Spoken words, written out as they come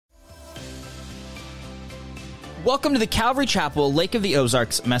Welcome to the Calvary Chapel Lake of the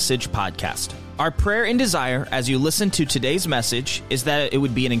Ozarks Message Podcast. Our prayer and desire as you listen to today's message is that it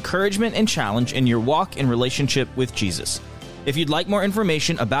would be an encouragement and challenge in your walk and relationship with Jesus. If you'd like more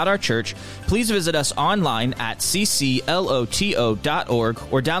information about our church, please visit us online at ccloto.org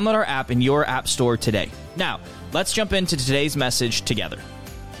or download our app in your app store today. Now, let's jump into today's message together.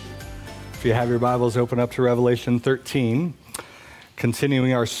 If you have your Bibles, open up to Revelation 13,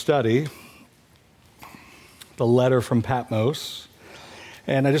 continuing our study, the letter from Patmos.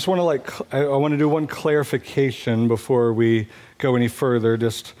 And I just want to do one clarification before we go any further.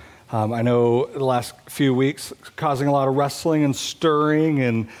 I know the last few weeks causing a lot of wrestling and stirring,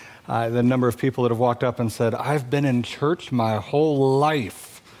 and the number of people that have walked up and said, I've been in church my whole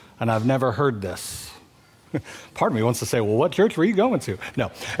life and I've never heard this. Part of me wants to say, well, what church were you going to?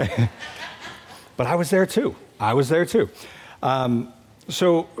 No. But I was there too.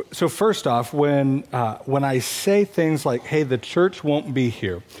 So first off, when I say things like, hey, the church won't be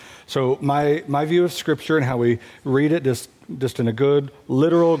here. So my view of Scripture and how we read it just in a good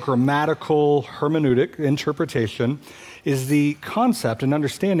literal grammatical hermeneutic interpretation is the concept and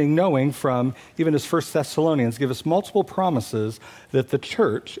understanding, knowing from even as 1 Thessalonians give us multiple promises that the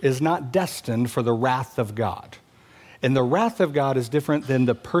church is not destined for the wrath of God. And the wrath of God is different than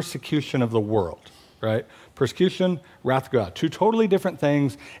the persecution of the world, right? Persecution, wrath of God, two totally different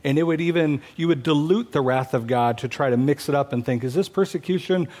things, and you would dilute the wrath of God to try to mix it up and think, is this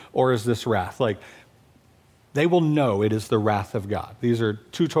persecution or is this wrath? Like, they will know it is the wrath of God. These are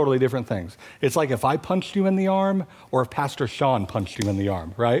two totally different things. It's like if I punched you in the arm or if Pastor Sean punched you in the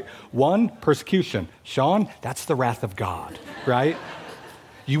arm, right? One, persecution. Sean, that's the wrath of God, right?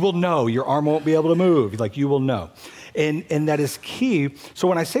 You will know. Your arm won't be able to move. Like, you will know. And that is key. So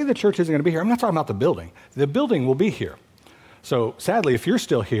when I say the church isn't going to be here, I'm not talking about the building. The building will be here. So sadly, if you're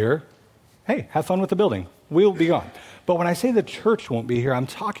still here, hey, have fun with the building. We'll be gone. But when I say the church won't be here, I'm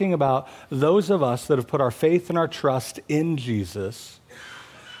talking about those of us that have put our faith and our trust in Jesus.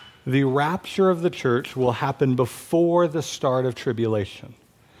 The rapture of the church will happen before the start of tribulation.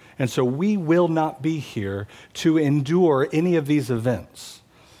 And so we will not be here to endure any of these events.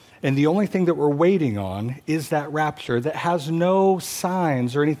 And the only thing that we're waiting on is that rapture that has no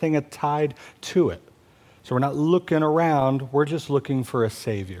signs or anything tied to it. So we're not looking around, we're just looking for a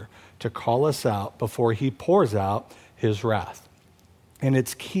Savior to call us out before He pours out His wrath. And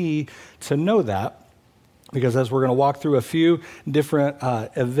it's key to know that, because as we're going to walk through a few different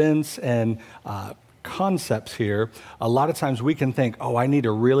events and concepts here, a lot of times we can think, I need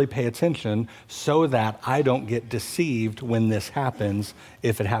to really pay attention so that I don't get deceived when this happens,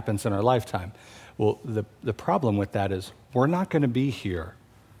 if it happens in our lifetime. Well, the problem with that is we're not going to be here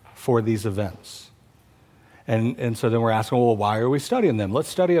for these events. And so then we're asking, well, why are we studying them? Let's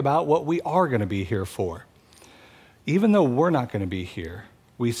study about what we are going to be here for. Even though we're not going to be here,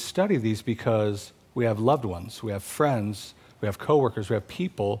 we study these because we have loved ones, we have friends, we have coworkers, we have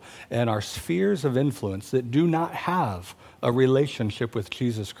people in our spheres of influence that do not have a relationship with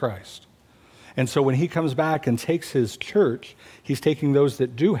Jesus Christ. And so when He comes back and takes His church, He's taking those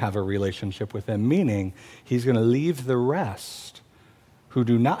that do have a relationship with Him, meaning He's going to leave the rest who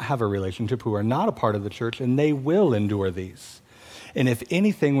do not have a relationship, who are not a part of the church, and they will endure these. And if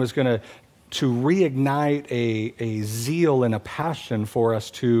anything was going to reignite a zeal and a passion for us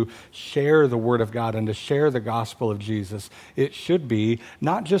to share the Word of God and to share the gospel of Jesus, it should be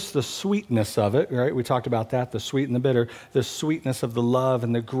not just the sweetness of it, right? We talked about that, the sweet and the bitter, the sweetness of the love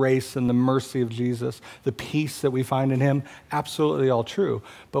and the grace and the mercy of Jesus, the peace that we find in Him, absolutely all true.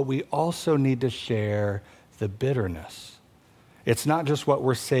 But we also need to share the bitterness. It's not just what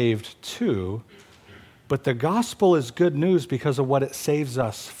we're saved to, but the gospel is good news because of what it saves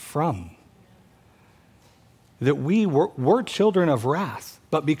us from. That we're children of wrath,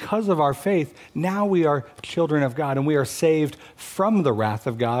 but because of our faith, now we are children of God, and we are saved from the wrath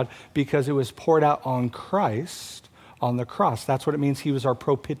of God because it was poured out on Christ on the cross. That's what it means. He was our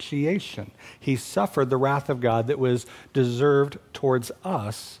propitiation. He suffered the wrath of God that was deserved towards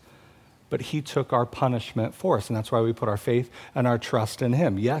us, but He took our punishment for us, and that's why we put our faith and our trust in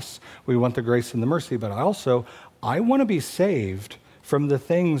Him. Yes, we want the grace and the mercy, but I want to be saved from the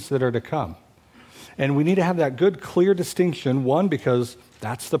things that are to come. And we need to have that good, clear distinction, one, because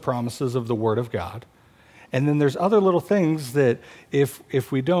that's the promises of the Word of God. And then there's other little things that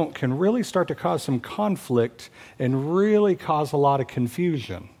if we don't, can really start to cause some conflict and really cause a lot of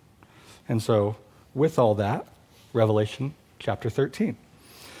confusion. And so with all that, Revelation chapter 13.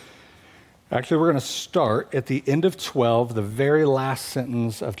 Actually, we're going to start at the end of 12, the very last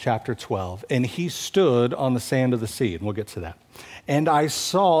sentence of chapter 12. And he stood on the sand of the sea, and we'll get to that. And I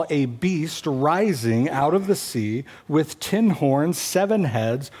saw a beast rising out of the sea with 10 horns, 7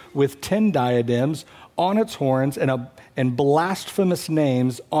 heads, with 10 diadems on its horns, and blasphemous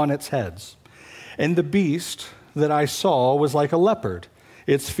names on its heads. And the beast that I saw was like a leopard.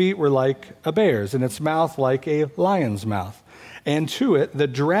 Its feet were like a bear's, and its mouth like a lion's mouth. And to it, the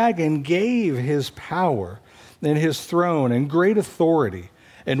dragon gave his power and his throne and great authority.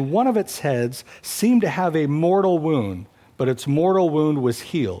 And one of its heads seemed to have a mortal wound, but its mortal wound was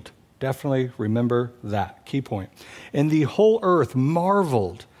healed. Definitely remember that. Key point. And the whole earth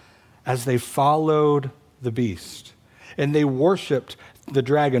marveled as they followed the beast. And they worshiped the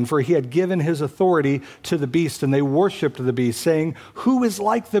dragon, for he had given his authority to the beast. And they worshiped the beast, saying, "Who is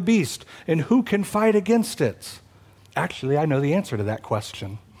like the beast, and who can fight against it?" Actually, I know the answer to that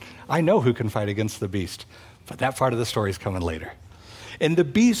question. I know who can fight against the beast, but that part of the story is coming later. And the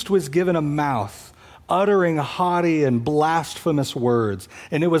beast was given a mouth, uttering haughty and blasphemous words,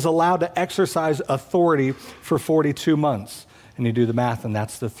 and it was allowed to exercise authority for 42 months. And you do the math, and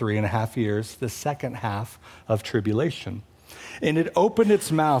that's the 3.5 years, the second half of tribulation. And it opened its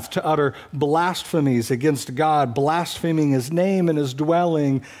mouth to utter blasphemies against God, blaspheming his name and his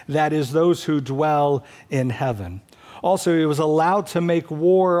dwelling, that is, those who dwell in heaven. Also, it was allowed to make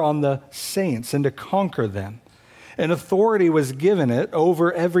war on the saints and to conquer them. And authority was given it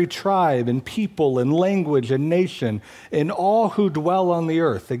over every tribe and people and language and nation and all who dwell on the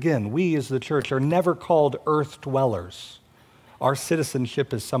earth. Again, we as the church are never called earth dwellers. Our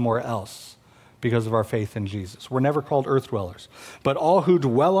citizenship is somewhere else because of our faith in Jesus. We're never called earth dwellers. But all who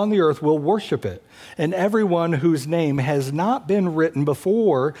dwell on the earth will worship it, and everyone whose name has not been written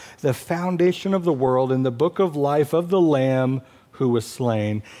before the foundation of the world in the book of life of the Lamb who was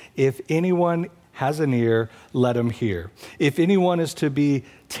slain. If anyone has an ear, let him hear. If anyone is to be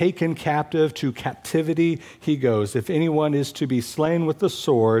taken captive, to captivity he goes. If anyone is to be slain with the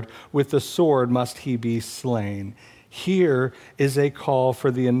sword must he be slain. Here is a call for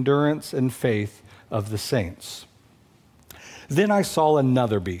the endurance and faith of the saints. Then I saw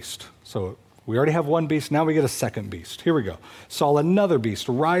another beast. So we already have one beast, now we get a second beast. Here we go. Saw another beast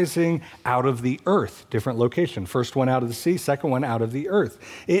rising out of the earth. Different location. First one out of the sea, second one out of the earth.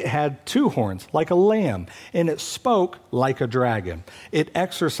 It had 2 horns like a lamb, and it spoke like a dragon. It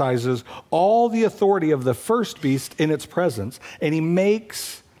exercises all the authority of the first beast in its presence, and he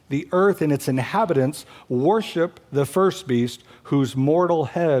makes the earth and its inhabitants worship the first beast whose mortal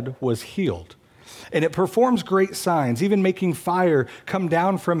head was healed. And it performs great signs, even making fire come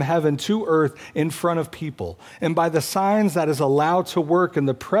down from heaven to earth in front of people. And by the signs that is allowed to work in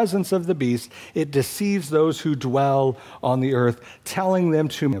the presence of the beast, it deceives those who dwell on the earth, telling them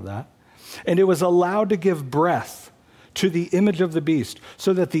to that. And it was allowed to give breath to the image of the beast,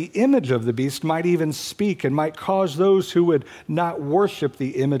 so that the image of the beast might even speak and might cause those who would not worship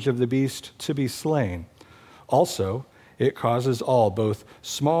the image of the beast to be slain. Also, it causes all, both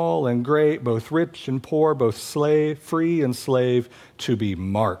small and great, both rich and poor, both free and slave, to be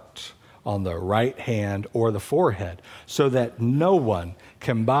marked on the right hand or the forehead, so that no one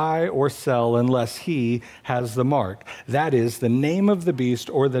can buy or sell unless he has the mark. That is, the name of the beast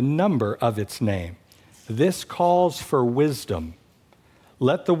or the number of its name. This calls for wisdom.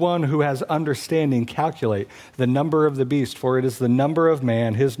 Let the one who has understanding calculate the number of the beast, for it is the number of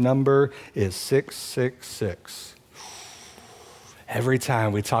man. His number is 666. Every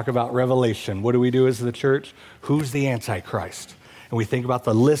time we talk about Revelation, what do we do as the church? Who's the Antichrist? And we think about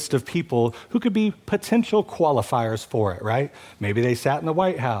the list of people who could be potential qualifiers for it, right? Maybe they sat in the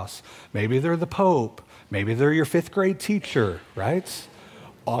White House. Maybe they're the Pope. Maybe they're your 5th grade teacher, right?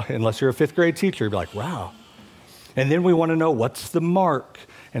 Unless you're a 5th grade teacher, you'd be like, wow. And then we want to know, what's the mark?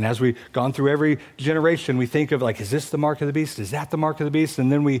 And as we've gone through every generation, we think of like, is this the mark of the beast? Is that the mark of the beast?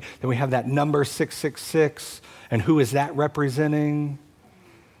 And then we have that number 666. And who is that representing?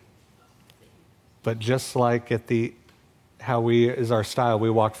 But just like how is our style, we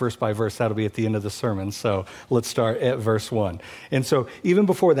walk verse by verse. That'll be at the end of the sermon. So let's start at verse 1. And so even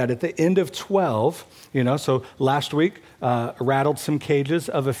before that, at the end of 12, so last week, rattled some cages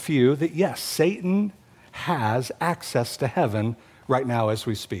of a few that, yes, Satan has access to heaven right now as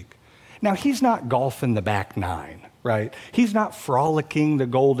we speak. Now, he's not golfing the back nine, right? He's not frolicking the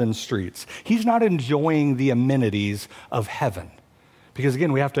golden streets. He's not enjoying the amenities of heaven. Because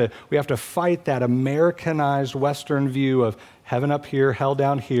again, we have to fight that Americanized Western view of heaven up here, hell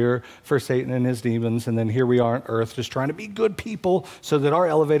down here for Satan and his demons, and then here we are on earth just trying to be good people so that our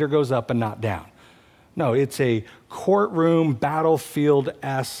elevator goes up and not down. No, it's a courtroom,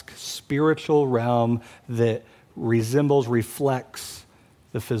 battlefield-esque spiritual realm that reflects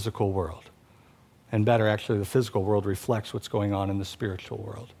the physical world. And better, actually, the physical world reflects what's going on in the spiritual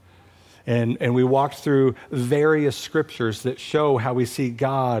world. And we walked through various scriptures that show how we see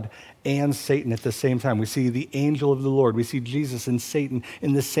God and Satan at the same time. We see the angel of the Lord. We see Jesus and Satan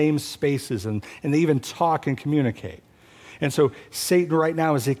in the same spaces, and they even talk and communicate. And so Satan right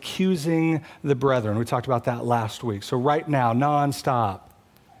now is accusing the brethren. We talked about that last week. So right now, nonstop,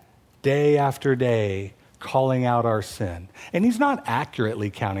 day after day, calling out our sin. And he's not accurately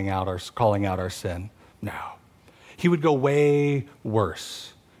calling out our sin. No. He would go way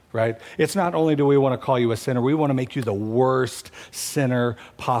worse, right? It's not only do we want to call you a sinner, we want to make you the worst sinner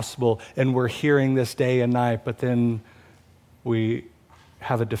possible. And we're hearing this day and night, but then we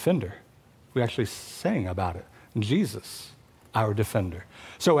have a defender. We actually sang about it. Jesus, our defender.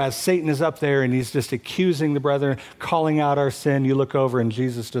 So as Satan is up there and he's just accusing the brethren, calling out our sin, you look over and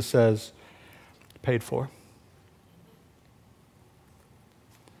Jesus just says, paid for.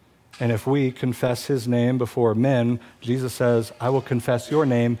 And if we confess his name before men, Jesus says, I will confess your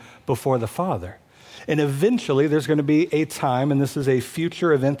name before the Father. And eventually there's going to be a time, and this is a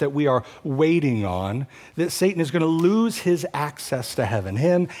future event that we are waiting on, that Satan is going to lose his access to heaven,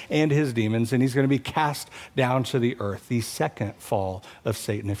 him and his demons, and he's going to be cast down to the earth, the second fall of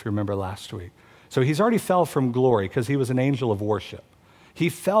Satan, if you remember last week. So he's already fell from glory because he was an angel of worship. He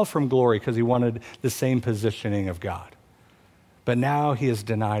fell from glory because he wanted the same positioning of God. But now he is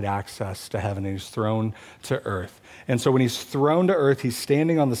denied access to heaven and he's thrown to earth. And so when he's thrown to earth, he's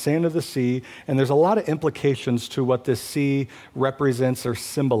standing on the sand of the sea, and there's a lot of implications to what this sea represents or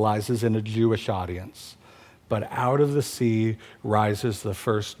symbolizes in a Jewish audience. But out of the sea rises the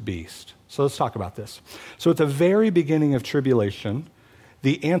first beast. So let's talk about this. So at the very beginning of tribulation,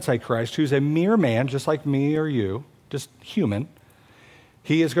 the Antichrist, who's a mere man, just like me or you, just human,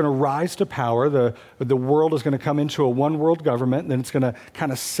 he is going to rise to power. The world is going to come into a one-world government, and then it's going to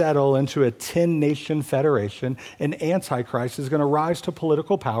kind of settle into a 10-nation federation, and Antichrist is going to rise to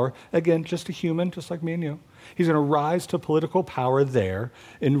political power. Again, just a human, just like me and you. He's going to rise to political power there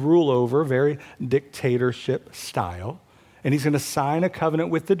and rule over, very dictatorship style. And he's going to sign a covenant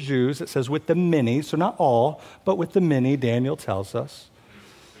with the Jews. It says with the many, so not all, but with the many, Daniel tells us.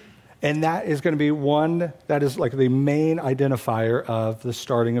 And that is going to be one that is like the main identifier of the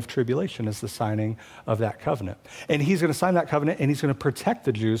starting of tribulation, is the signing of that covenant. And he's going to sign that covenant, and he's going to protect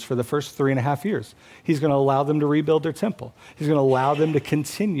the Jews for the first 3.5 years. He's going to allow them to rebuild their temple. He's going to allow them to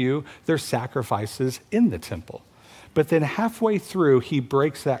continue their sacrifices in the temple. But then halfway through, he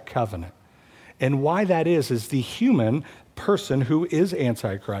breaks that covenant. And why that is the human person who is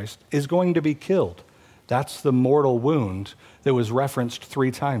Antichrist is going to be killed. That's the mortal wound that was referenced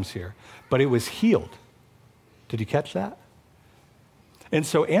 3 times here. But it was healed. Did you catch that? And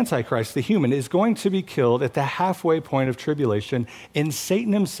so Antichrist, the human, is going to be killed at the halfway point of tribulation. And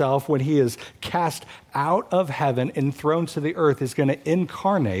Satan himself, when he is cast out of heaven and thrown to the earth, is going to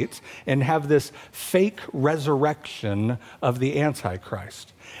incarnate and have this fake resurrection of the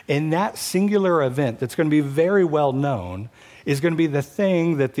Antichrist. And that singular event that's going to be very well known is going to be the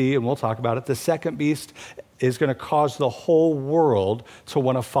thing that and we'll talk about it, the second beast is going to cause the whole world to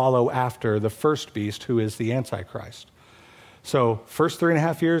want to follow after the first beast, who is the Antichrist. So first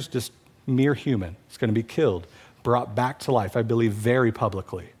 3.5 years, just mere human. It's going to be killed, brought back to life, I believe, very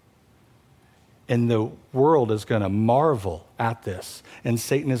publicly. And the world is going to marvel at this. And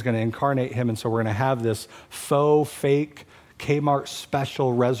Satan is going to incarnate him. And so we're going to have this faux, fake, Kmart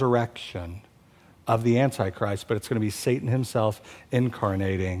special resurrection of the Antichrist, but it's going to be Satan himself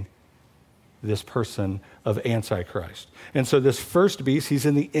incarnating this person of Antichrist. And so this first beast, he's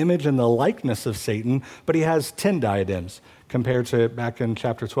in the image and the likeness of Satan, but he has 10 diadems compared to back in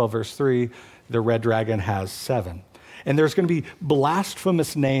chapter 12, verse 3, the red dragon has 7. And there's going to be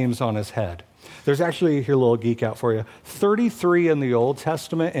blasphemous names on his head. There's actually, here a little geek out for you, 33 in the Old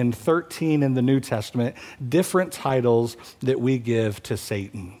Testament and 13 in the New Testament, different titles that we give to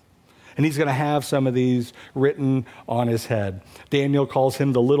Satan. And he's going to have some of these written on his head. Daniel calls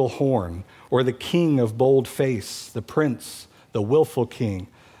him the little horn, or the king of bold face, the prince, the willful king.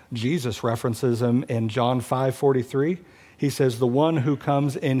 Jesus references him in John 5:43. He says, the one who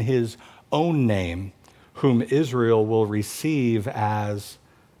comes in his own name, whom Israel will receive as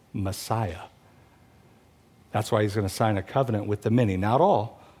Messiah. That's why he's going to sign a covenant with the many. Not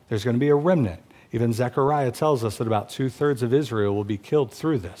all. There's going to be a remnant. Even Zechariah tells us that about 2/3 of Israel will be killed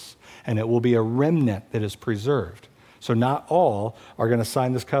through this, and it will be a remnant that is preserved. So not all are going to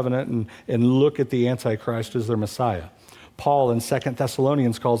sign this covenant and look at the Antichrist as their Messiah. Paul in 2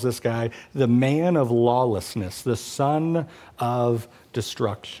 Thessalonians calls this guy the man of lawlessness, the son of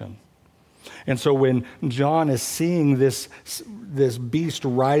destruction. And so when John is seeing this beast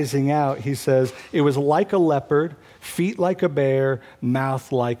rising out, he says, it was like a leopard, feet like a bear,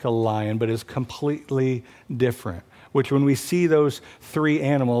 mouth like a lion, but is completely different. Which when we see those three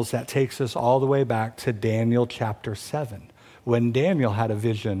animals, that takes us all the way back to Daniel chapter 7, when Daniel had a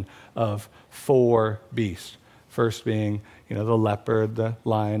vision of 4 beasts. First being, the leopard, the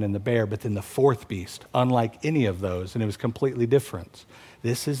lion, and the bear, but then the fourth beast, unlike any of those, and it was completely different.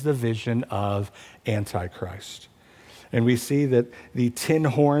 This is the vision of Antichrist. And we see that the 10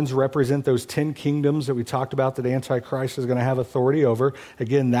 horns represent those 10 kingdoms that we talked about that Antichrist is going to have authority over.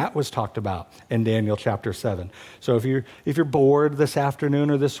 Again, that was talked about in Daniel chapter 7. So if you're bored this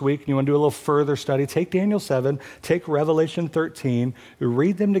afternoon or this week and you want to do a little further study, take Daniel 7, take Revelation 13,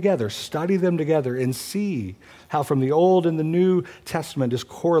 read them together, study them together, and see how from the Old and the New Testament just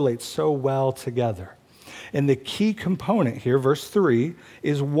correlates so well together. And the key component here, verse 3,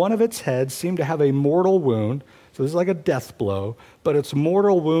 is one of its heads seemed to have a mortal wound. So this is like a death blow, but its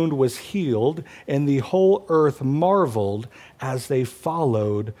mortal wound was healed, and the whole earth marveled as they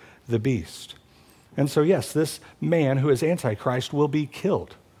followed the beast. And so, yes, this man who is Antichrist will be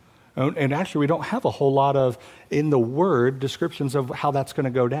killed. And actually, we don't have a whole lot of, in the word, descriptions of how that's going to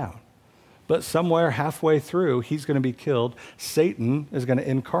go down. But somewhere halfway through, he's going to be killed. Satan is going to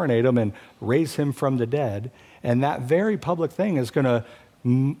incarnate him and raise him from the dead. And that very public thing is going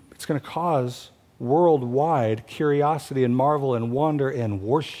to cause worldwide curiosity and marvel and wonder and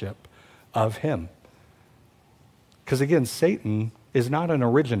worship of him. Because again, Satan is not an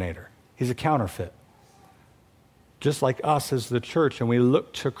originator. He's a counterfeit. Just like us as the church, and we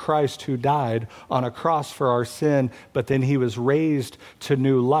look to Christ who died on a cross for our sin, but then he was raised to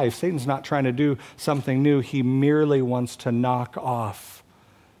new life. Satan's not trying to do something new. He merely wants to knock off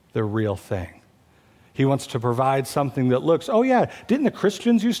the real thing. He wants to provide something that looks, oh yeah, didn't the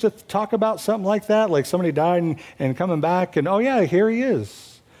Christians used to talk about something like that? Like somebody died and coming back, and oh yeah, here he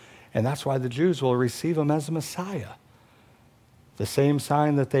is. And that's why the Jews will receive him as a Messiah. The same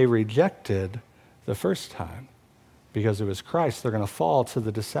sign that they rejected the first time. Because it was Christ, they're going to fall to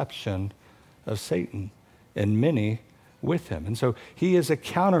the deception of Satan, and many with him. And so he is a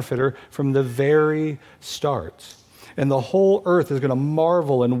counterfeiter from the very start. And the whole earth is going to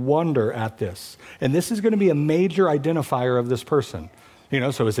marvel and wonder at this. And this is going to be a major identifier of this person.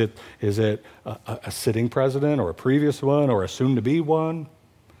 So is it a sitting president or a previous one or a soon-to-be one?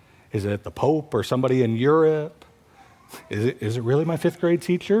 Is it the Pope or somebody in Europe? Is it really my 5th grade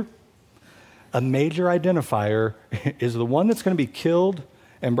teacher? A major identifier is the one that's going to be killed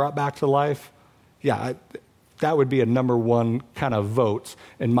and brought back to life. Yeah, that would be a number one kind of votes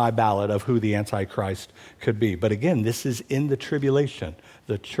in my ballot of who the Antichrist could be. But again, this is in the tribulation.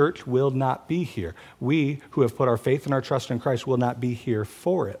 The church will not be here. We who have put our faith and our trust in Christ will not be here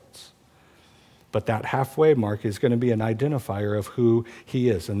for it. But that halfway mark is going to be an identifier of who he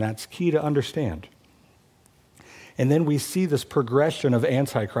is, and that's key to understand. And then we see this progression of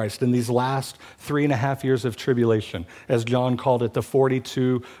Antichrist in these last 3.5 years of tribulation, as John called it, the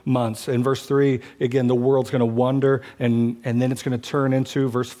 42 months. In verse 3, again, the world's going to wonder, and then it's going to turn into,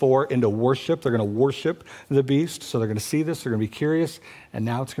 verse 4, into worship. They're going to worship the beast. So they're going to see this, they're going to be curious, and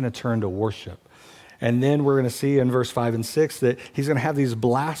now it's going to turn to worship. And then we're going to see in verse 5 and 6 that he's going to have these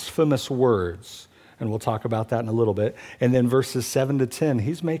blasphemous words, and we'll talk about that in a little bit. And then verses 7 to 10,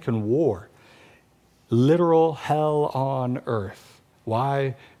 he's making war. Literal hell on earth.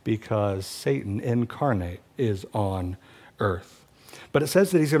 Why? Because Satan incarnate is on earth. But it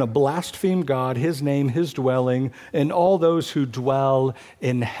says that he's going to blaspheme God, his name, his dwelling, and all those who dwell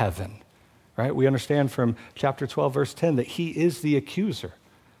in heaven. Right? We understand from chapter 12, verse 10, that he is the accuser.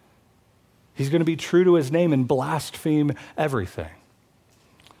 He's going to be true to his name and blaspheme everything.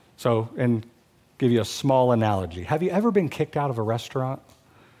 So, and give you a small analogy. Have you ever been kicked out of a restaurant?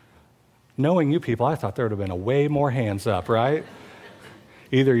 Knowing you people, I thought there would have been a way more hands up, right?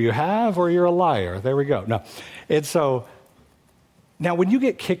 Either you have or you're a liar. There we go. No. And so, now when you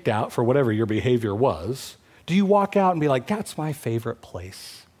get kicked out for whatever your behavior was, do you walk out and be like, that's my favorite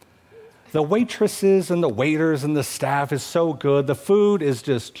place? The waitresses and the waiters and the staff is so good. The food is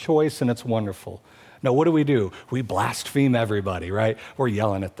just choice and it's wonderful. No, what do? We blaspheme everybody, right? We're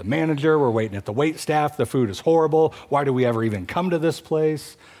yelling at the manager. We're waiting at the wait staff. The food is horrible. Why do we ever even come to this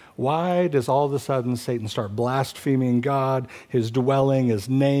place? Why does all of a sudden Satan start blaspheming God, his dwelling, his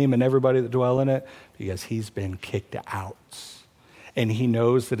name, and everybody that dwell in it? Because he's been kicked out. And he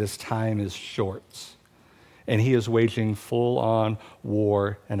knows that his time is short. And he is waging full-on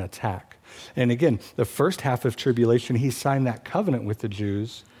war and attack. And again, the first half of tribulation, he signed that covenant with the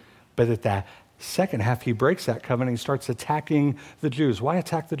Jews, but at that second half, he breaks that covenant. He starts attacking the Jews. Why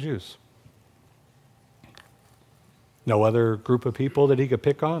attack the Jews? No other group of people that he could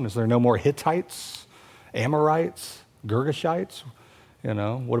pick on? Is there no more Hittites, Amorites, Girgashites?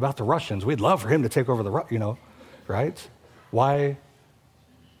 What about the Russians? We'd love for him to take over right? Why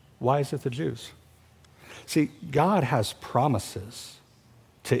is it the Jews? See, God has promises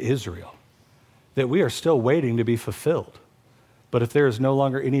to Israel that we are still waiting to be fulfilled. But if there is no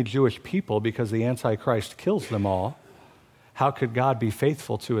longer any Jewish people because the Antichrist kills them all, how could God be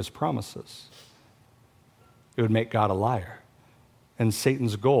faithful to his promises? It would make God a liar. And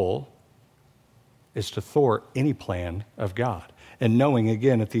Satan's goal is to thwart any plan of God. And knowing,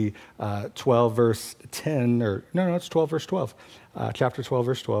 again, at the 12 verse 10, it's 12 verse 12, chapter 12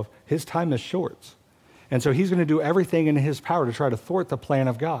 verse 12, his time is short. And so he's going to do everything in his power to try to thwart the plan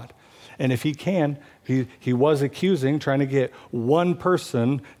of God. And if he can, he was accusing, trying to get one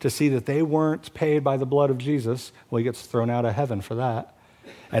person to see that they weren't paid by the blood of Jesus. Well, he gets thrown out of heaven for that.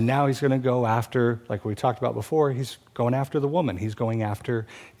 And now he's going to go after, like we talked about before, he's going after the woman. He's going after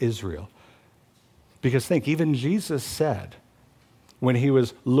Israel. Because think, even Jesus said, when he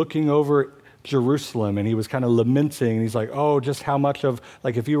was looking over Jerusalem and he was kind of lamenting, and he's like, oh, just how much of,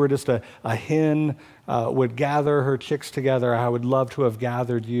 like if you were just a hen would gather her chicks together, I would love to have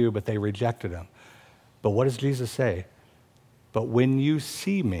gathered you, but they rejected him. But what does Jesus say? But when you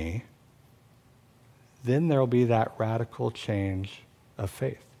see me, then there'll be that radical change of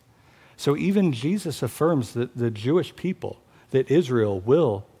faith. So even Jesus affirms that the Jewish people, that Israel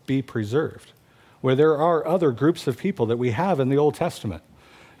will be preserved, where there are other groups of people that we have in the Old Testament.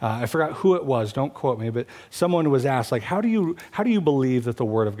 I forgot who it was, don't quote me, but someone was asked, like, how do you believe that the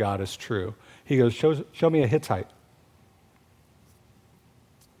Word of God is true? He goes, show me a Hittite.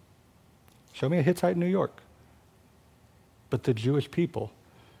 Show me a Hittite in New York. But the Jewish people,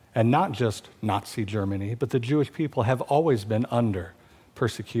 and not just Nazi Germany, but the Jewish people have always been under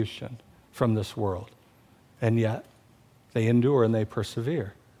persecution from this world. And yet, they endure and they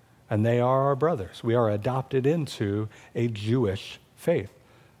persevere. And they are our brothers. We are adopted into a Jewish faith.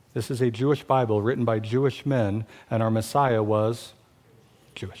 This is a Jewish Bible written by Jewish men, and our Messiah was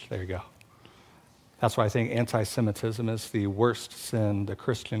Jewish. There you go. That's why I think anti-Semitism is the worst sin the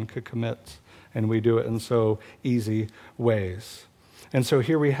Christian could commit, and we do it in so easy ways. And so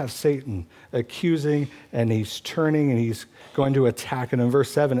here we have Satan accusing, and he's turning, and he's going to attack. And in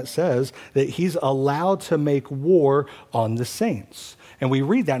verse 7 it says that he's allowed to make war on the saints. And we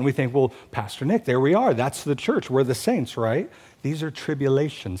read that and we think, well, Pastor Nick, there we are. That's the church. We're the saints, right? These are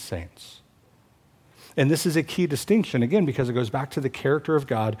tribulation saints. And this is a key distinction, again, because it goes back to the character of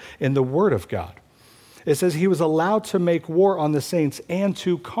God and the Word of God. It says he was allowed to make war on the saints and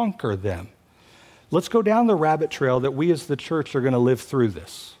to conquer them. Let's go down the rabbit trail that we as the church are going to live through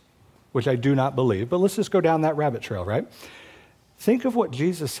this, which I do not believe, but let's just go down that rabbit trail, right? Think of what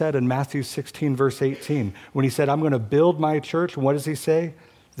Jesus said in Matthew 16, verse 18, when he said, I'm going to build my church. And what does he say?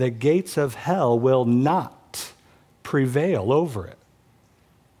 The gates of hell will not prevail over it.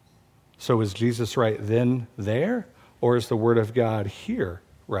 So is Jesus right then there? Or is the Word of God here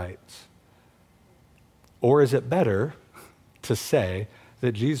right? Or is it better to say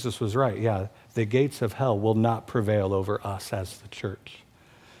that Jesus was right? Yeah, the gates of hell will not prevail over us as the church.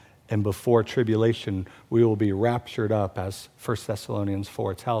 And before tribulation, we will be raptured up, as 1 Thessalonians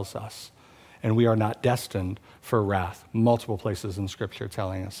 4 tells us. And we are not destined for wrath. Multiple places in Scripture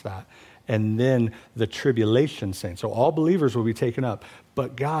telling us that. And then the tribulation saints. So all believers will be taken up.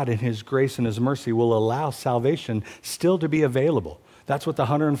 But God, in his grace and his mercy, will allow salvation still to be available. That's what the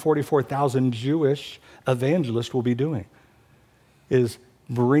 144,000 Jewish evangelists will be doing, is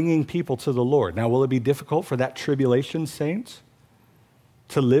bringing people to the Lord. Now, will it be difficult for that tribulation saints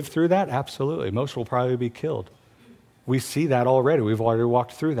to live through that? Absolutely. Most will probably be killed. We see that already. We've already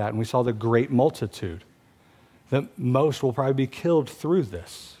walked through that, and we saw the great multitude. That most will probably be killed through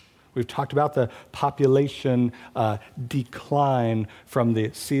this. We've talked about the population decline from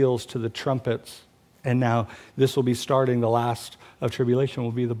the seals to the trumpets, and now this will be starting. The last of tribulation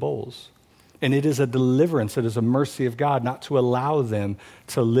will be the bowls. And it is a deliverance, it is a mercy of God not to allow them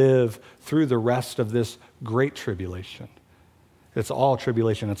to live through the rest of this great tribulation. It's all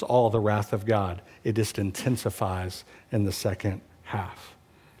tribulation. It's all the wrath of God. It just intensifies in the second half.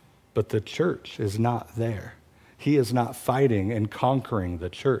 But the church is not there. He is not fighting and conquering the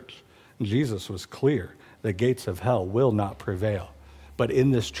church. Jesus was clear. The gates of hell will not prevail. But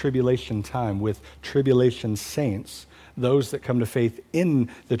in this tribulation time, with tribulation saints, those that come to faith in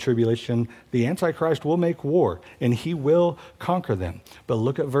the tribulation, the Antichrist will make war, and he will conquer them. But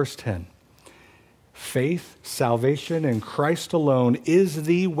look at verse 10. Faith, salvation in Christ alone is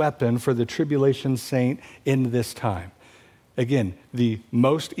the weapon for the tribulation saint in this time. Again, the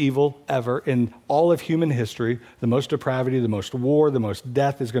most evil ever in all of human history, the most depravity, the most war, the most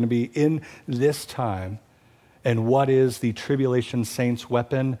death is going to be in this time. And what is the tribulation saint's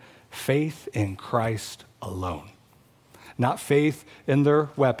weapon? Faith in Christ alone. Not faith in their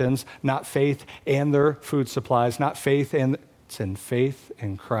weapons, not faith and their food supplies, not faith in, it's in faith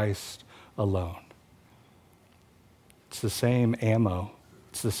in Christ alone. It's the same ammo.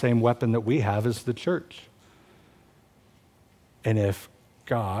 It's the same weapon that we have as the church. And if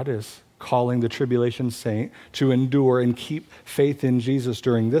God is calling the tribulation saint to endure and keep faith in Jesus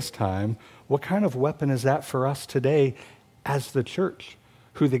during this time, what kind of weapon is that for us today as the church,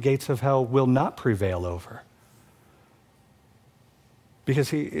 who the gates of hell will not prevail over?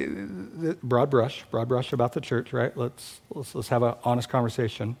 Because broad brush about the church, right? Let's have an honest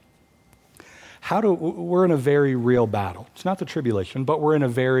conversation. We're in a very real battle. It's not the tribulation, but we're in a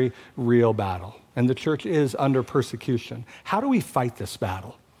very real battle. And the church is under persecution. How do we fight this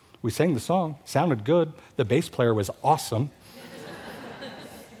battle? We sang the song, sounded good. The bass player was awesome.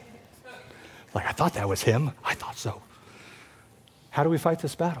 Like, I thought that was him. I thought so. How do we fight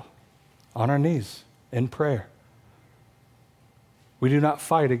this battle? On our knees, in prayer. We do not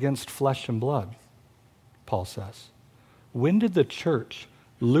fight against flesh and blood, Paul says. When did the church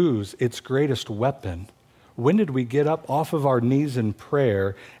lose its greatest weapon? When did we get up off of our knees in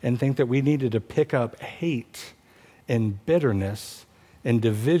prayer and think that we needed to pick up hate and bitterness and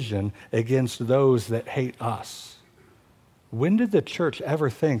division against those that hate us? When did the church ever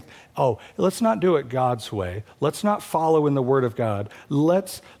think, oh, let's not do it God's way. Let's not follow in the Word of God.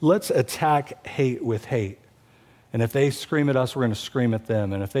 Let's attack hate with hate. And if they scream at us, we're going to scream at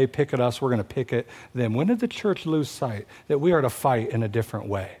them. And if they pick at us, we're going to pick at them. When did the church lose sight that we are to fight in a different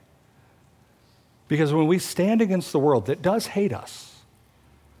way? Because when we stand against the world that does hate us,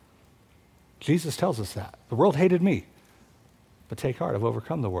 Jesus tells us that. The world hated me, but take heart, I've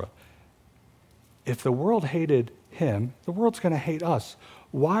overcome the world. If the world hated him, the world's going to hate us.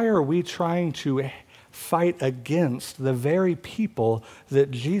 Why are we trying to fight against the very people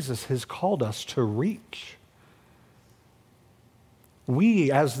that Jesus has called us to reach?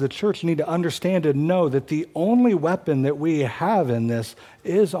 We, as the church, need to understand and know that the only weapon that we have in this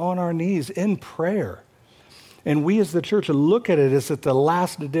is on our knees in prayer. And we, as the church, look at it as at the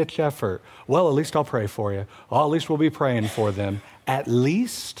last-ditch effort. Well, at least I'll pray for you. Well, at least we'll be praying for them. At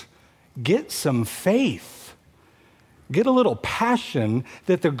least get some faith. Get a little passion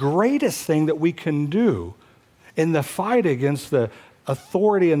that the greatest thing that we can do in the fight against the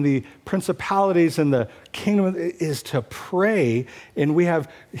authority and the principalities and the kingdom is to pray, and we have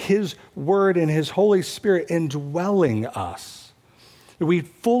his word and his Holy Spirit indwelling us. We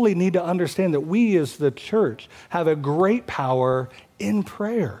fully need to understand that we as the church have a great power in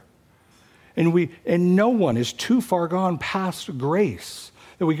prayer. And no one is too far gone past grace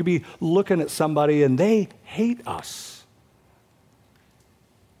that we could be looking at somebody and they hate us.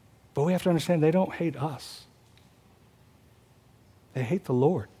 But we have to understand they don't hate us. They hate the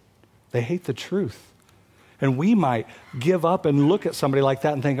Lord. They hate the truth. And we might give up and look at somebody like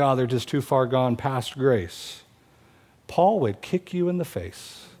that and think, oh, they're just too far gone past grace. Paul would kick you in the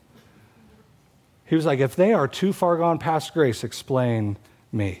face. He was like, if they are too far gone past grace, explain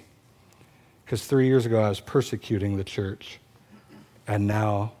me. Because 3 years ago, I was persecuting the church, and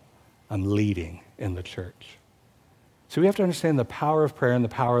now I'm leading in the church. So we have to understand the power of prayer and the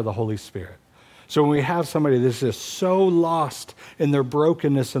power of the Holy Spirit. So when we have somebody that's just so lost in their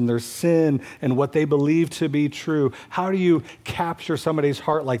brokenness and their sin and what they believe to be true, how do you capture somebody's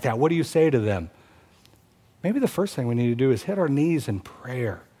heart like that? What do you say to them? Maybe the first thing we need to do is hit our knees in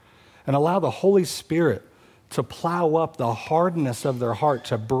prayer and allow the Holy Spirit to plow up the hardness of their heart,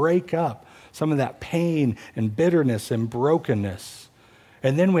 to break up some of that pain and bitterness and brokenness.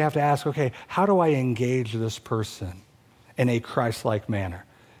 And then we have to ask, okay, how do I engage this person in a Christ-like manner?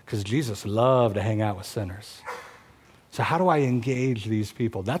 Because Jesus loved to hang out with sinners. So how do I engage these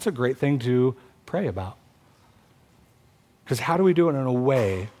people? That's a great thing to pray about. Because how do we do it in a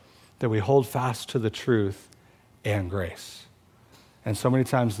way that we hold fast to the truth and grace? And so many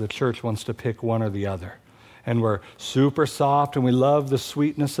times the church wants to pick one or the other. And we're super soft and we love the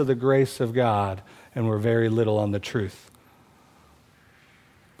sweetness of the grace of God, and we're very little on the truth.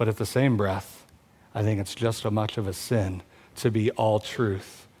 But at the same breath, I think it's just as much of a sin to be all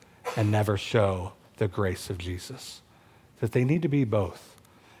truth and never show the grace of Jesus. That they need to be both.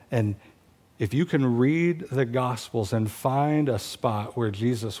 And if you can read the Gospels and find a spot where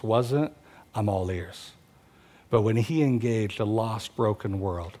Jesus wasn't, I'm all ears. But when he engaged a lost, broken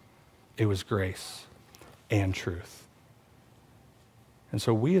world, it was grace and truth. And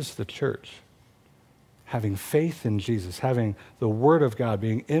so we as the church, having faith in Jesus, having the Word of God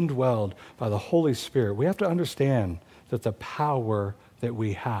being indwelled by the Holy Spirit, we have to understand that the power that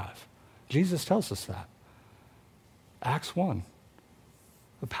we have. Jesus tells us that. Acts 1.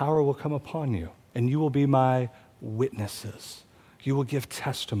 The power will come upon you, and you will be my witnesses. You will give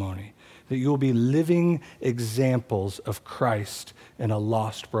testimony, that you will be living examples of Christ in a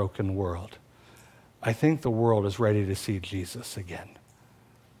lost, broken world. I think the world is ready to see Jesus again.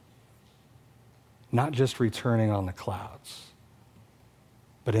 Not just returning on the clouds,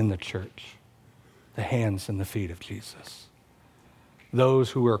 but in the church, the hands and the feet of Jesus.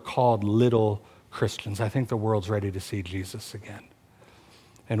 Those who are called little Christians, I think the world's ready to see Jesus again.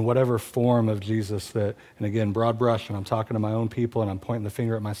 And whatever form of Jesus that, and again, broad brush, and I'm talking to my own people and I'm pointing the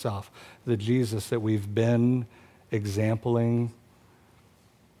finger at myself, the Jesus that we've been exempling,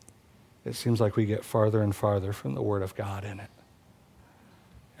 it seems like we get farther and farther from the Word of God in it.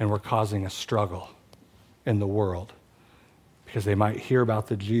 And we're causing a struggle in the world because they might hear about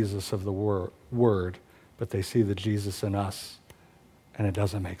the Jesus of the Word, but they see the Jesus in us, and it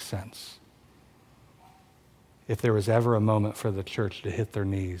doesn't make sense. If there was ever a moment for the church to hit their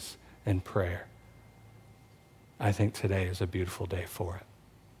knees in prayer, I think today is a beautiful day for it.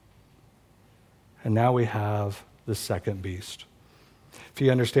 And now we have the second beast. If you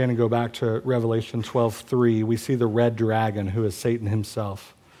understand and go back to Revelation 12:3, we see the red dragon, who is Satan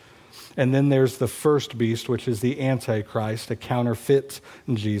himself. And then there's the first beast, which is the Antichrist, a counterfeit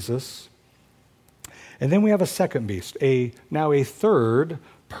Jesus. And then we have a second beast, now a third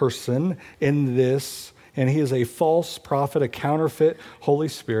person in this, and he is a false prophet, a counterfeit Holy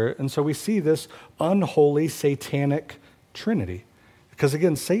Spirit. And so we see this unholy satanic trinity. Because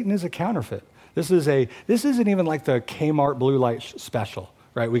again, Satan is a counterfeit. This isn't even like the Kmart blue light special,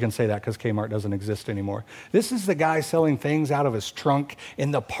 right? We can say that because Kmart doesn't exist anymore. This is the guy selling things out of his trunk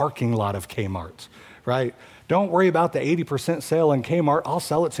in the parking lot of Kmart, right? Don't worry about the 80% sale in Kmart. I'll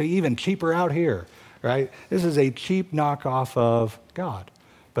sell it to you even cheaper out here, right? This is a cheap knockoff of God.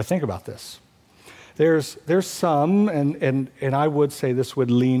 But think about this. There's some, and I would say this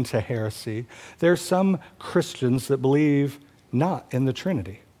would lean to heresy, there's some Christians that believe not in the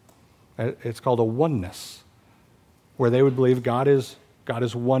Trinity. It's called a oneness, where they would believe God is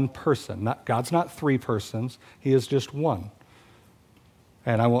one person. God's not three persons. He is just one.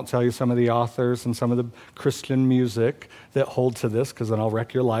 And I won't tell you some of the authors and some of the Christian music that hold to this, because then I'll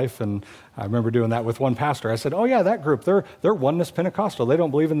wreck your life. And I remember doing that with one pastor. I said, oh yeah, that group, they're oneness Pentecostal. They don't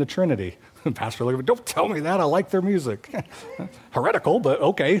believe in the Trinity. And pastor looked at me, don't tell me that. I like their music. Heretical, but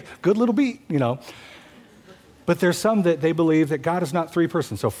okay, good little beat, But there's some that they believe that God is not three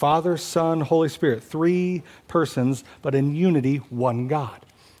persons. So Father, Son, Holy Spirit, three persons, but in unity, one God.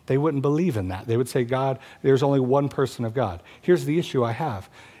 They wouldn't believe in that. They would say, God, there's only one person of God. Here's the issue I have.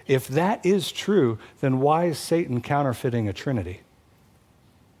 If that is true, then why is Satan counterfeiting a Trinity?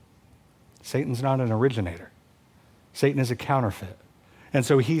 Satan's not an originator. Satan is a counterfeit. And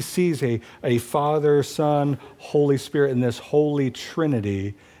so he sees a Father, Son, Holy Spirit in this holy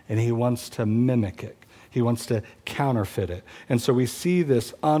Trinity, and he wants to mimic it. He wants to counterfeit it. And so we see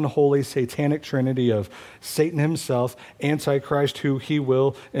this unholy satanic trinity of Satan himself, Antichrist, who he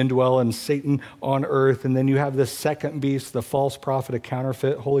will indwell, and Satan on earth. And then you have this second beast, the false prophet, a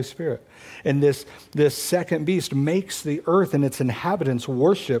counterfeit Holy Spirit. And this second beast makes the earth and its inhabitants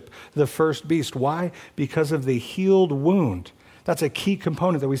worship the first beast. Why? Because of the healed wound. That's a key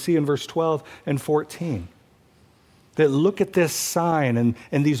component that we see in verse 12 and 14. That look at this sign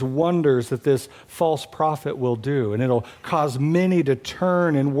and these wonders that this false prophet will do, and it'll cause many to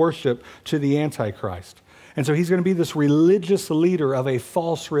turn and worship to the Antichrist. And so he's going to be this religious leader of a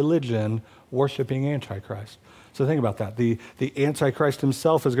false religion worshiping Antichrist. So think about that. The Antichrist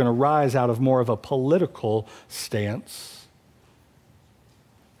himself is going to rise out of more of a political stance,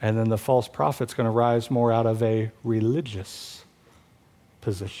 and then the false prophet's going to rise more out of a religious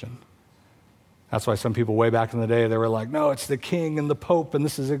position. That's why some people way back in the day, they were like, no, it's the king and the pope, and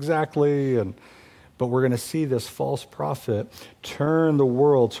this is exactly. But we're going to see this false prophet turn the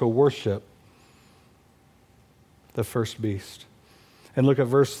world to worship the first beast. And look at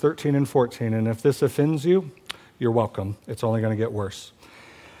verse 13 and 14. And if this offends you, you're welcome. It's only going to get worse.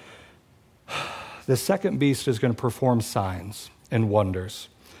 The second beast is going to perform signs and wonders.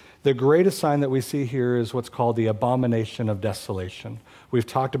 The greatest sign that we see here is what's called the abomination of desolation. We've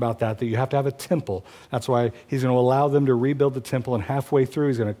talked about that you have to have a temple. That's why he's going to allow them to rebuild the temple, and halfway through,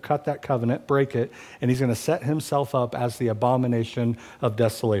 he's going to cut that covenant, break it, and he's going to set himself up as the abomination of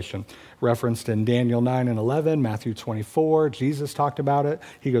desolation. Referenced in Daniel 9 and 11, Matthew 24, Jesus talked about it.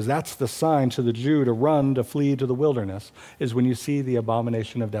 He goes, that's the sign to the Jew to run, to flee to the wilderness, is when you see the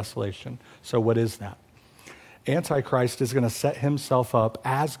abomination of desolation. So what is that? Antichrist is going to set himself up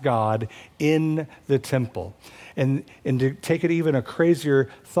as God in the temple. And to take it even a crazier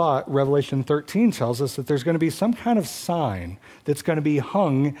thought, Revelation 13 tells us that there's going to be some kind of sign that's going to be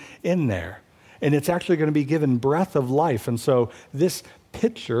hung in there. And it's actually going to be given breath of life. And so this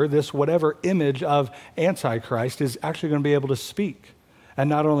picture, this whatever image of Antichrist is actually going to be able to speak. And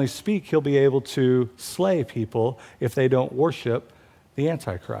not only speak, he'll be able to slay people if they don't worship the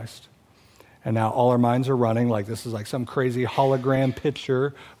Antichrist. And now all our minds are running like this is like some crazy hologram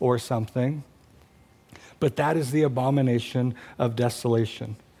picture or something. But that is the abomination of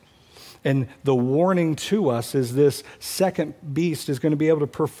desolation. And the warning to us is this second beast is going to be able to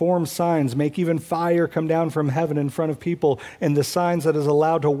perform signs, make even fire come down from heaven in front of people, and the signs that is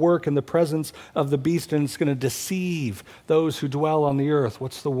allowed to work in the presence of the beast, and it's going to deceive those who dwell on the earth.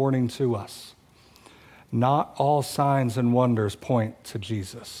 What's the warning to us? Not all signs and wonders point to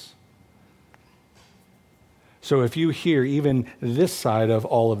Jesus. So if you hear even this side of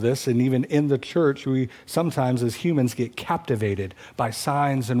all of this, and even in the church, we sometimes as humans get captivated by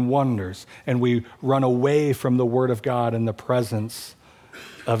signs and wonders, and we run away from the Word of God and the presence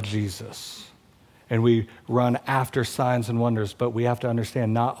of Jesus. And we run after signs and wonders, but we have to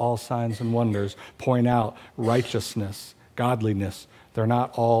understand not all signs and wonders point out righteousness, godliness. They're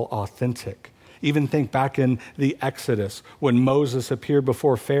not all authentic. Even think back in the Exodus when Moses appeared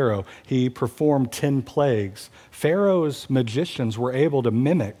before Pharaoh. He performed 10 plagues. Pharaoh's magicians were able to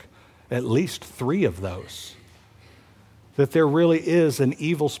mimic at least 3 of those. That there really is an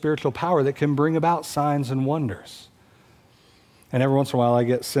evil spiritual power that can bring about signs and wonders. And every once in a while I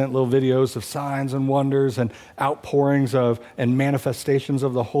get sent little videos of signs and wonders and outpourings of and manifestations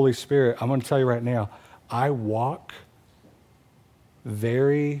of the Holy Spirit. I'm going to tell you right now, I walk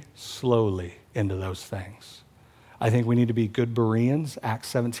very slowly into those things. I think we need to be good Bereans,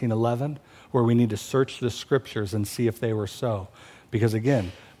 Acts 17:11, where we need to search the scriptures and see if they were so. Because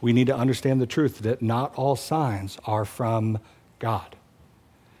again, we need to understand the truth that not all signs are from God.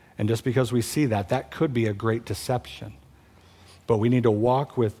 And just because we see that, that could be a great deception. But we need to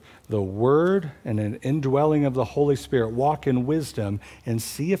walk with the Word and an indwelling of the Holy Spirit, walk in wisdom and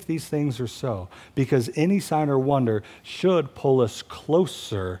see if these things are so. Because any sign or wonder should pull us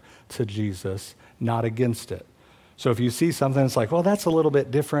closer to Jesus, not against it. So if you see something that's like, well, that's a little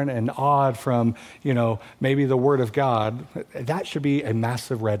bit different and odd from, maybe the Word of God, that should be a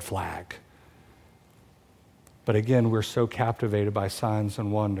massive red flag. But again, we're so captivated by signs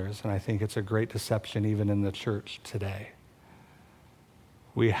and wonders, and I think it's a great deception even in the church today.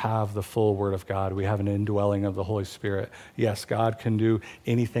 We have the full Word of God. We have an indwelling of the Holy Spirit. Yes, God can do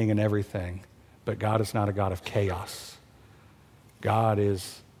anything and everything, but God is not a God of chaos. God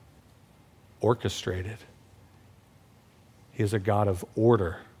is orchestrated. He is a God of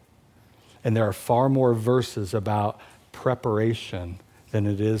order. And there are far more verses about preparation than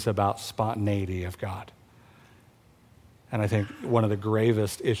it is about spontaneity of God. And I think one of the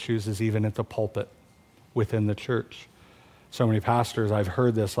gravest issues is even at the pulpit within the church. So many pastors, I've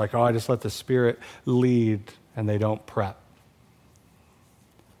heard this, like, I just let the Spirit lead, and they don't prep.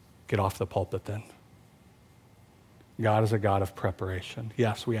 Get off the pulpit then. God is a God of preparation.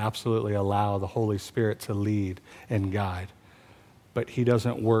 Yes, we absolutely allow the Holy Spirit to lead and guide, but he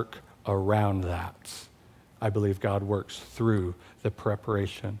doesn't work around that. I believe God works through the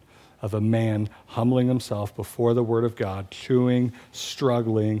preparation of a man humbling himself before the Word of God, chewing,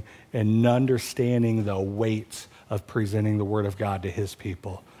 struggling, and understanding the weight of presenting the Word of God to his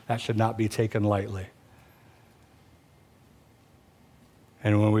people. That should not be taken lightly.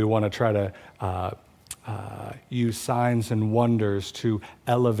 And when we want to try to use signs and wonders to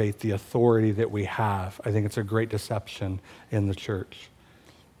elevate the authority that we have, I think it's a great deception in the church.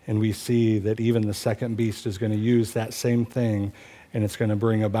 And we see that even the second beast is going to use that same thing, and it's going to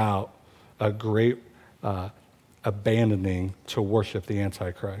bring about a great abandoning to worship the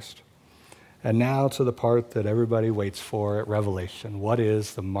Antichrist. And now to the part that everybody waits for at Revelation. What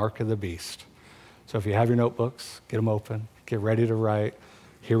is the mark of the beast? So if you have your notebooks, get them open, get ready to write.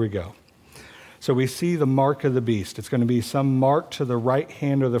 Here we go. So we see the mark of the beast. It's going to be some mark to the right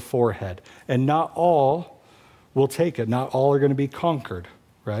hand or the forehead. And not all will take it. Not all are going to be conquered,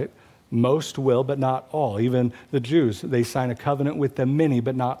 right? Most will, but not all. Even the Jews, they sign a covenant with the many,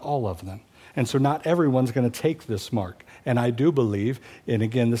 but not all of them. And so not everyone's going to take this mark. And I do believe, and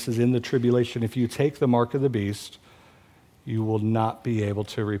again, this is in the tribulation, if you take the mark of the beast, you will not be able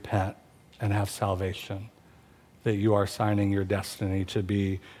to repent and have salvation, that you are signing your destiny to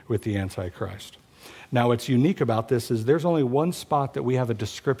be with the Antichrist. Now, what's unique about this is there's only one spot that we have a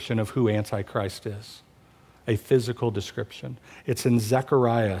description of who Antichrist is, a physical description. It's in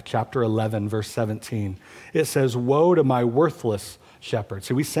Zechariah chapter 11, verse 17. It says, "Woe to my worthless shepherd."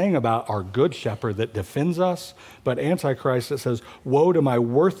 So we sang about our good shepherd that defends us, but Antichrist, it says, "Woe to my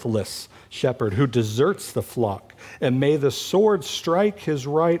worthless shepherd who deserts the flock, and may the sword strike his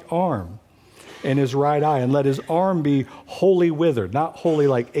right arm and his right eye, and let his arm be wholly withered." Not holy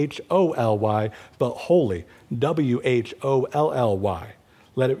like H-O-L-Y, but holy, W-H-O-L-L-Y.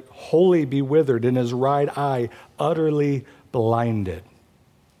 "Let it wholly be withered, and his right eye utterly blinded."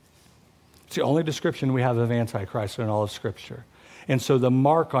 It's the only description we have of Antichrist in all of Scripture. And so the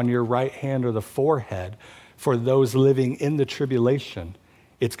mark on your right hand or the forehead for those living in the tribulation,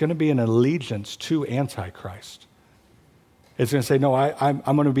 it's going to be an allegiance to Antichrist. It's going to say, no, I'm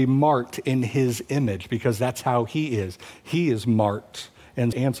going to be marked in his image because that's how he is. He is marked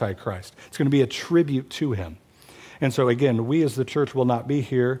in Antichrist. It's going to be a tribute to him. And so again, we as the church will not be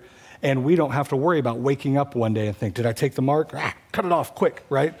here, and we don't have to worry about waking up one day and think, did I take the mark? Cut it off quick,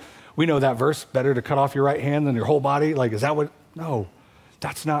 right? We know that verse, better to cut off your right hand than your whole body. Like, is that what? No,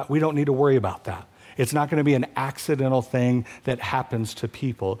 that's not, we don't need to worry about that. It's not going to be an accidental thing that happens to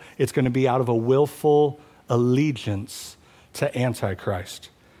people. It's going to be out of a willful allegiance to Antichrist.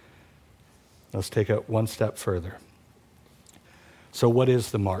 Let's take it one step further. So what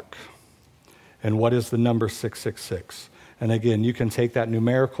is the mark? And what is the number 666? And again, you can take that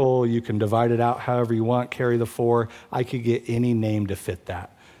numerical, you can divide it out however you want, carry the 4. I could get any name to fit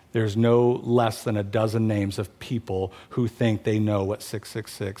that. There's no less than a dozen names of people who think they know what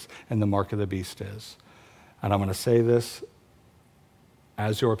 666 and the mark of the beast is. And I'm going to say this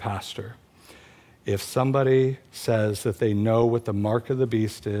as your pastor. If somebody says that they know what the mark of the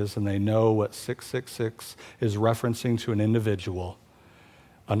beast is and they know what 666 is referencing to an individual,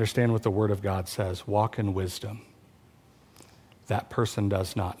 understand what the Word of God says. Walk in wisdom. That person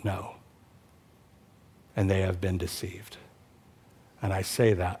does not know, and they have been deceived. And I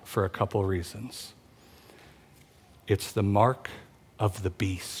say that for a couple reasons. It's the mark of the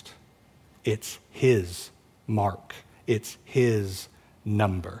beast. It's his mark. It's his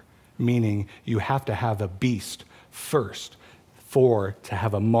number. Meaning you have to have a beast first to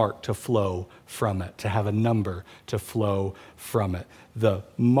have a mark to flow from it, to have a number to flow from it. The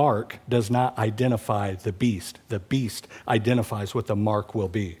mark does not identify the beast. The beast identifies what the mark will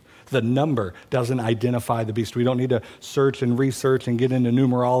be. The number doesn't identify the beast. We don't need to search and research and get into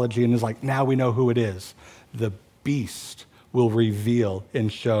numerology and it's like, now we know who it is. The beast will reveal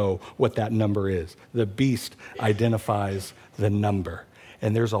and show what that number is. The beast identifies the number.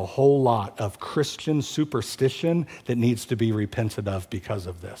 And there's a whole lot of Christian superstition that needs to be repented of because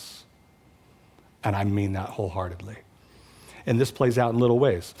of this. And I mean that wholeheartedly. And this plays out in little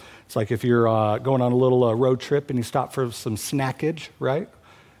ways. It's like if you're going on a little road trip and you stop for some snackage, right?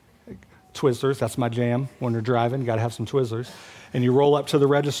 Twizzlers, that's my jam. When you're driving, you got to have some Twizzlers. And you roll up to the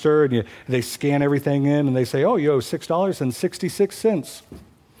register and they scan everything in and they say, "Oh, you owe $6.66.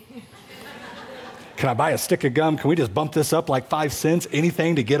 Can I buy a stick of gum? Can we just bump this up like 5 cents?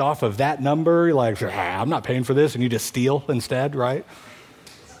 Anything to get off of that number?" You're like, I'm not paying for this. And you just steal instead, right?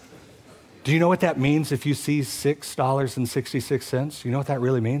 Do you know what that means if you see $6.66? You know what that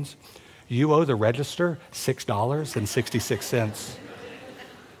really means? You owe the register $6.66.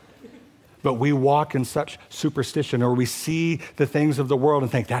 But we walk in such superstition, or we see the things of the world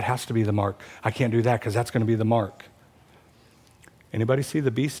and think, that has to be the mark. I can't do that because that's going to be the mark. Anybody see the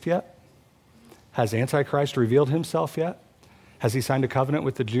beast yet? Has Antichrist revealed himself yet? Has he signed a covenant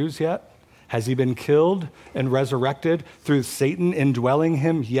with the Jews yet? Has he been killed and resurrected through Satan indwelling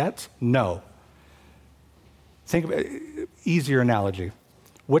him yet? No. Think of an easier analogy.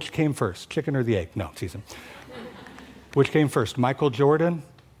 Which came first, chicken or the egg? No, teasing. Which came first, Michael Jordan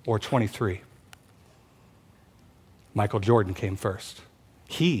or 23? Michael Jordan came first.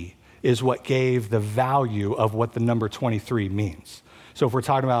 He is what gave the value of what the number 23 means. So if we're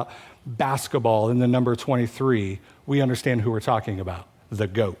talking about basketball and the number 23, we understand who we're talking about. The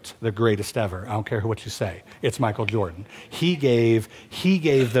GOAT, the greatest ever. I don't care what you say. It's Michael Jordan. He gave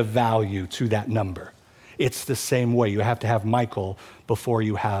the value to that number. It's the same way. You have to have Michael before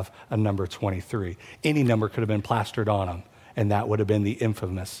you have a number 23. Any number could have been plastered on him, and that would have been the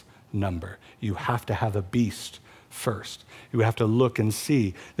infamous number. You have to have a beast first. You have to look and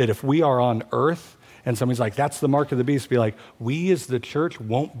see that if we are on earth and somebody's like, that's the mark of the beast, be like, we as the church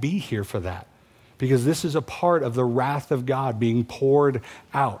won't be here for that, because this is a part of the wrath of God being poured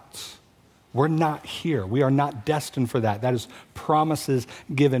out. We're not here. We are not destined for that. That is promises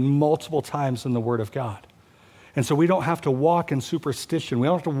given multiple times in the Word of God. And so we don't have to walk in superstition. We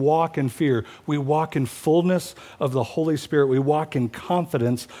don't have to walk in fear. We walk in fullness of the Holy Spirit. We walk in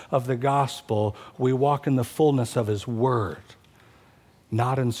confidence of the gospel. We walk in the fullness of His Word,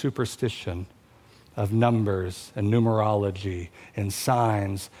 not in superstition of numbers and numerology and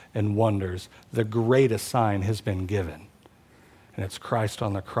signs and wonders. The greatest sign has been given, and it's Christ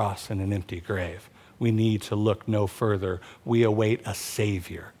on the cross in an empty grave. We need to look no further. We await a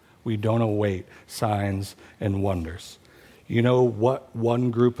Savior. We don't await signs and wonders. You know what one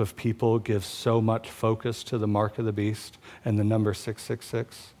group of people gives so much focus to the mark of the beast and the number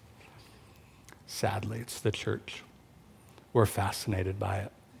 666? Sadly, it's the church. We're fascinated by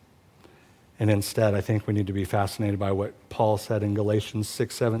it. And instead, I think we need to be fascinated by what Paul said in Galatians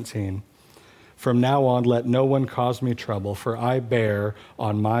 6:17. From now on, let no one cause me trouble, for I bear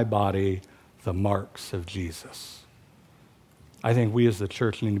on my body the marks of Jesus. I think we as the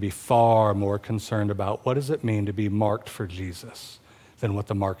church need to be far more concerned about what does it mean to be marked for Jesus than what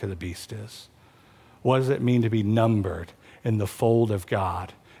the mark of the beast is. What does it mean to be numbered in the fold of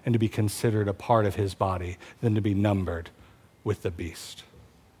God and to be considered a part of His body than to be numbered with the beast?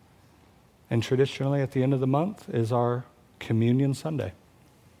 And traditionally, at the end of the month is our Communion Sunday.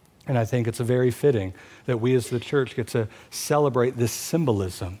 And I think it's very fitting that we as the church get to celebrate this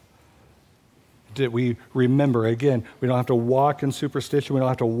symbolism. That we remember, again, we don't have to walk in superstition, we don't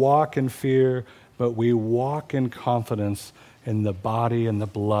have to walk in fear, but we walk in confidence in the body and the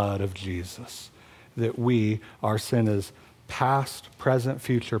blood of Jesus. That our sin is past, present,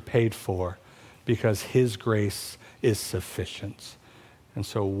 future, paid for, because His grace is sufficient. And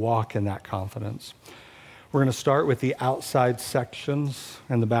so walk in that confidence. We're going to start with the outside sections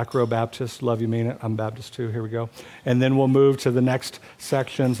and the back row Baptists. Love you, mean it. I'm Baptist too. Here we go. And then we'll move to the next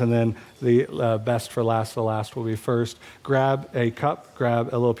sections, and then the best for last. The last will be first. Grab a cup,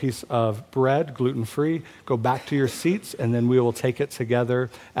 grab a little piece of bread, gluten-free. Go back to your seats, and then we will take it together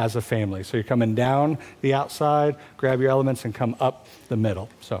as a family. So you're coming down the outside, grab your elements, and come up the middle.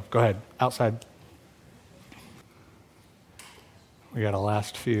 So go ahead, outside. We got a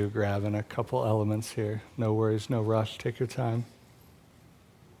last few grabbing a couple elements here. No worries, no rush. Take your time.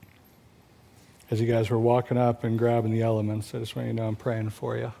 As you guys were walking up and grabbing the elements, I just want you to know I'm praying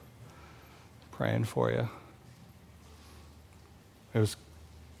for you. Praying for you. It's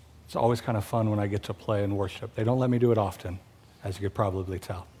always kind of fun when I get to play and worship. They don't let me do it often, as you could probably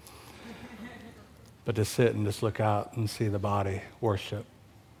tell. But to sit and just look out and see the body worship.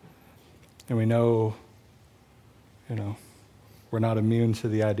 And we know, we're not immune to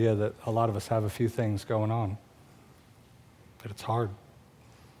the idea that a lot of us have a few things going on, that it's hard.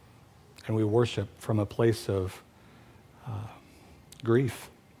 And we worship from a place of grief.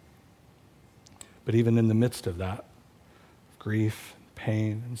 But even in the midst of that, grief,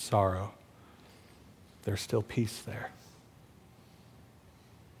 pain, and sorrow, there's still peace there.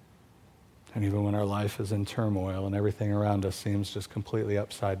 And even when our life is in turmoil and everything around us seems just completely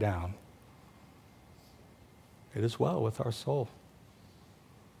upside down, it is well with our soul.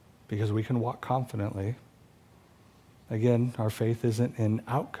 Because we can walk confidently. Again, our faith isn't in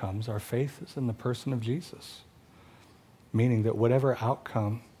outcomes. Our faith is in the person of Jesus. Meaning that whatever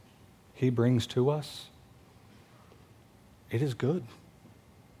outcome He brings to us, it is good.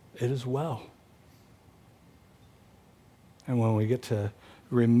 It is well. And when we get to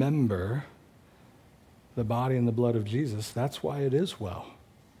remember the body and the blood of Jesus, that's why it is well.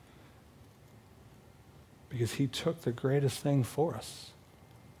 Because He took the greatest thing for us,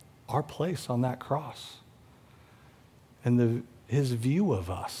 our place on that cross. And His view of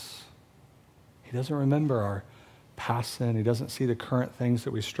us, He doesn't remember our past sin. He doesn't see the current things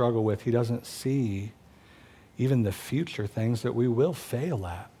that we struggle with. He doesn't see even the future things that we will fail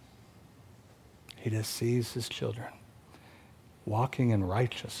at. He just sees His children walking in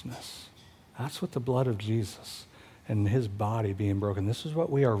righteousness. That's what the blood of Jesus and His body being broken, this is what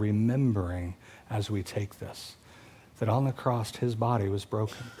we are remembering as we take this. That on the cross, His body was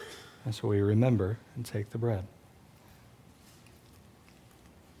broken. And so we remember and take the bread.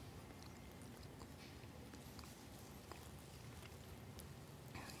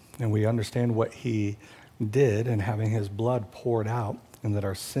 And we understand what He did in having His blood poured out, and that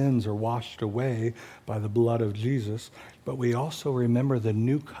our sins are washed away by the blood of Jesus. But we also remember the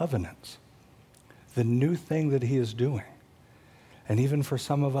new covenant, the new thing that He is doing. And even for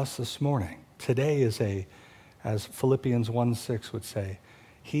some of us this morning, today is a as Philippians 1:6 would say,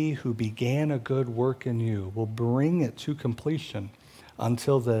 he who began a good work in you will bring it to completion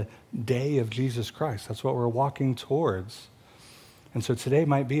until the day of Jesus Christ. That's what we're walking towards. And so today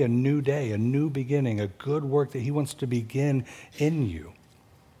might be a new day, a new beginning, a good work that he wants to begin in you.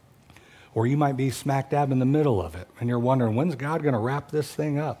 Or you might be smack dab in the middle of it, and you're wondering, when's God going to wrap this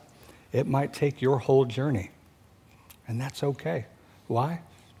thing up? It might take your whole journey, and that's okay. Why?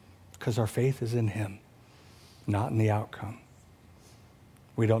 Because our faith is in him, not in the outcome.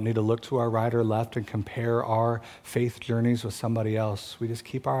 We don't need to look to our right or left and compare our faith journeys with somebody else. We just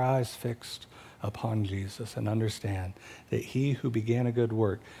keep our eyes fixed upon Jesus and understand that he who began a good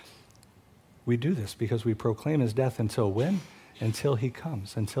work, we do this because we proclaim his death until when? Until he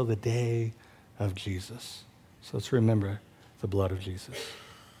comes, until the day of Jesus. So let's remember the blood of Jesus.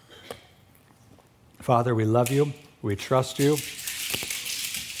 Father, we love you. We trust you.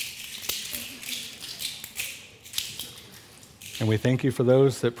 And we thank you for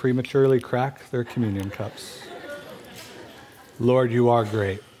those that prematurely crack their communion cups. Lord, you are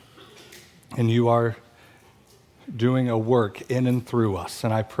great. And you are doing a work in and through us.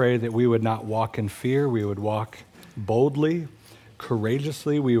 And I pray that we would not walk in fear. We would walk boldly,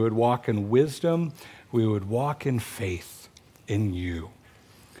 courageously. We would walk in wisdom. We would walk in faith in you.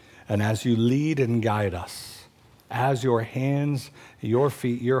 And as you lead and guide us, as your hands, your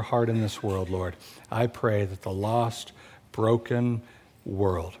feet, your heart in this world, Lord, I pray that the lost, broken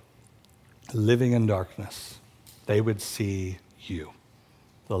world, living in darkness, they would see you,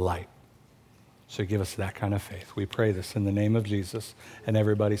 the light. So give us that kind of faith. We pray this in the name of Jesus. And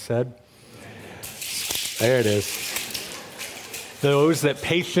everybody said, there it is. Those that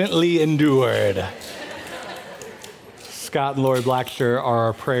patiently endured. Scott and Lori Blacksher are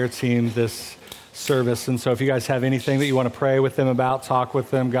our prayer team this service. And so if you guys have anything that you want to pray with them about, talk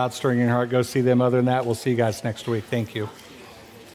with them, God's stirring in your heart, go see them. Other than that, we'll see you guys next week. Thank you.